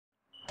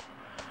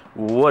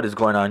What is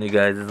going on, you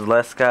guys? This is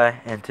Les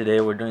Guy, and today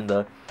we're doing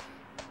the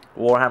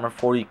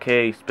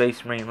Warhammer40K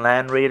Space Marine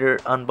Land Raider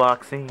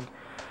unboxing.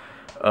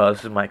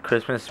 This is my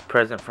Christmas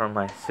present from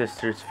my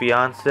sister's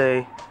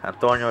fiance,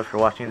 Antonio. If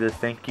you're watching this,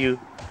 thank you.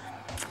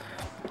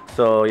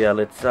 So yeah,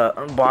 let's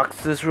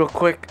unbox this real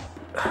quick.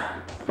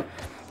 I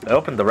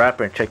opened the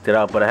wrapper and checked it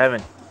out, but I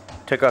haven't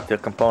checked out the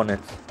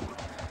components.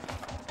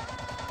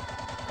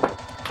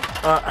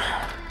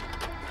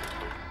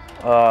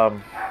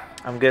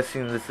 I'm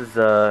guessing this is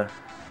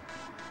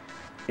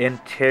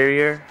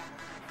interior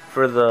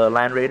for the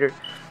Land Raider.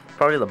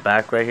 Probably the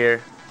back right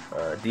here.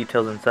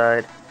 Details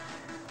inside.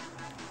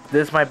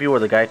 This might be where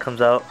the guy comes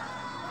out.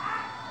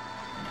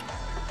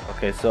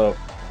 Okay, so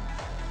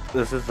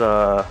this is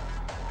oh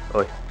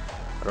wait,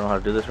 I don't know how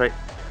to do this right.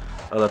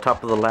 The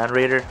top of the Land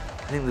Raider.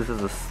 I think this is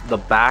the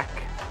back.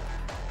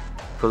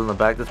 Goes in the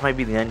back. This might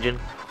be the engine.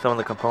 Some of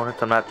the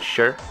components. I'm not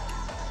sure.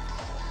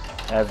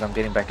 As I'm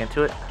getting back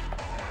into it.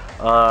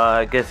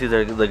 I guess these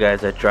are the guys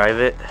that drive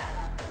it.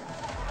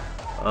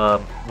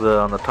 On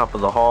the top of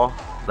the hull,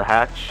 the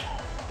hatch,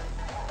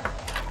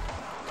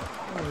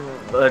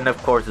 and of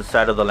course the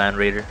side of the Land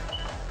Raider,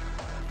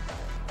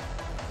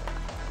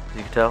 as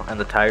you can tell, and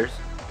the tires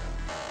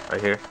right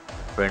here.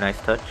 Very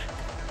nice touch.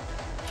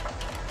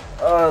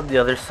 The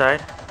other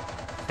side,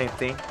 same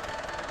thing.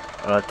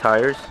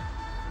 Tires.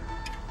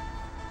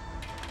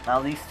 Now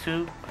these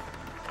two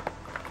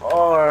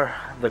are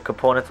the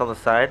components on the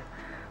side.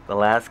 The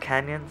last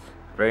canyons,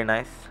 very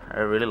nice. I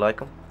really like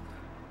them.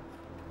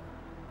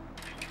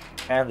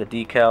 And the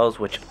decals,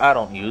 which I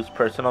don't use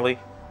personally.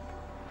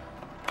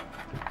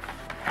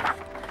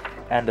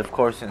 And of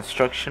course, the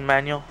instruction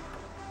manual,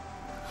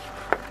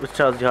 which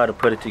tells you how to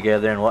put it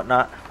together and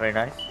whatnot. Very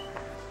nice.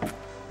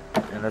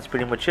 And that's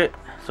pretty much it.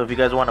 So if you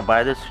guys want to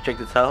buy this, check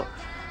this out.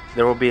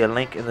 There will be a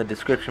link in the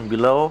description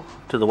below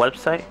to the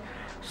website.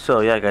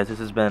 So yeah, guys, this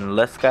has been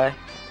Les Guy,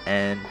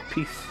 and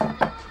peace.